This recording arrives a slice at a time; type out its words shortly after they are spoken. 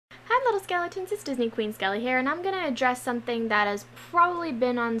Little Skeletons, it's Disney Queen Skelly here, and I'm going to address something that has probably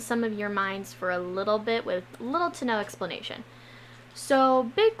been on some of your minds for a little bit with little to no explanation.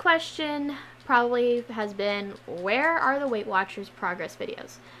 So, big question probably has been, where are the Weight Watchers progress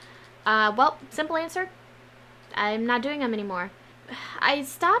videos? Well, simple answer, I'm not doing them anymore. I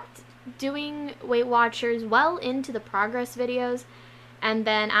stopped doing Weight Watchers well into the progress videos, and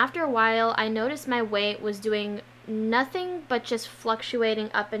then after a while I noticed my weight was doing nothing but just fluctuating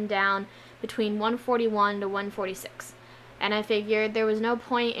up and down between 141 to 146. And I figured there was no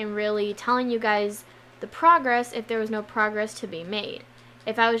point in really telling you guys the progress if there was no progress to be made.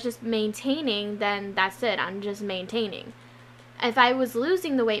 If I was just maintaining, then that's it, I'm just maintaining. If I was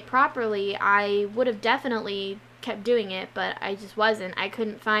losing the weight properly, I would have definitely kept doing it, but I just wasn't. I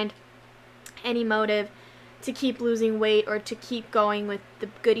couldn't find any motive to keep losing weight or to keep going with the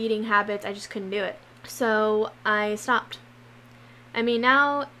good eating habits. I just couldn't do it. So I stopped. I mean,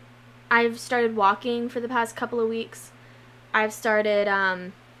 now I've started walking for the past couple of weeks. I've started,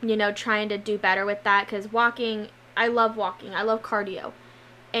 trying to do better with that, because walking, I love cardio.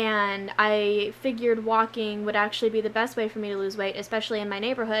 And I figured walking would actually be the best way for me to lose weight, especially in my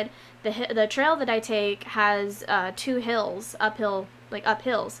neighborhood. The trail that I take has 2 hills,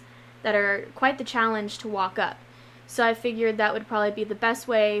 uphills, that are quite the challenge to walk up. So I figured that would probably be the best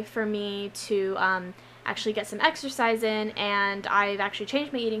way for me to actually get some exercise in, and I've actually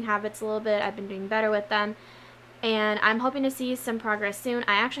changed my eating habits a little bit. I've been doing better with them, and I'm hoping to see some progress soon.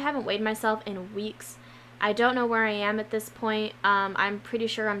 I actually haven't weighed myself in weeks. I don't know where I am at this point. I'm pretty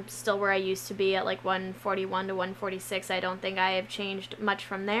sure I'm still where I used to be at like 141 to 146. I don't think I have changed much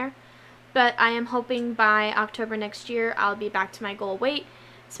from there. But I am hoping by October next year I'll be back to my goal weight,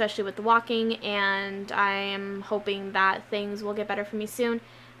 especially with the walking, and I am hoping that things will get better for me soon.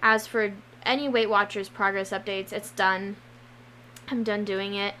 As for any Weight Watchers progress updates, it's done. I'm done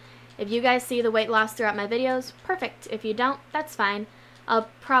doing it. If you guys see the weight loss throughout my videos, perfect. If you don't, that's fine. I'll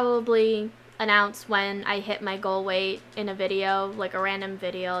probably announce when I hit my goal weight in a video, like a random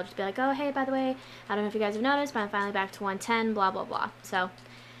video. I'll just be like, oh, hey, by the way, I don't know if you guys have noticed, but I'm finally back to 110, blah, blah, blah. So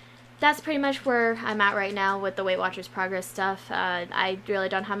that's pretty much where I'm at right now with the Weight Watchers progress stuff. I really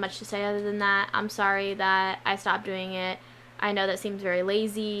don't have much to say other than that. I'm sorry that I stopped doing it. I know that seems very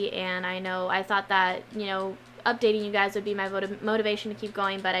lazy, and I thought that, updating you guys would be my motivation to keep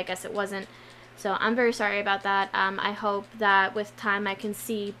going, but I guess it wasn't. So I'm very sorry about that. I hope that with time I can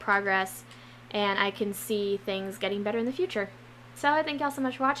see progress and I can see things getting better in the future. So I thank y'all so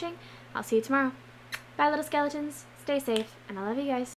much for watching. I'll see you tomorrow. Bye, little skeletons. Stay safe, and I love you guys.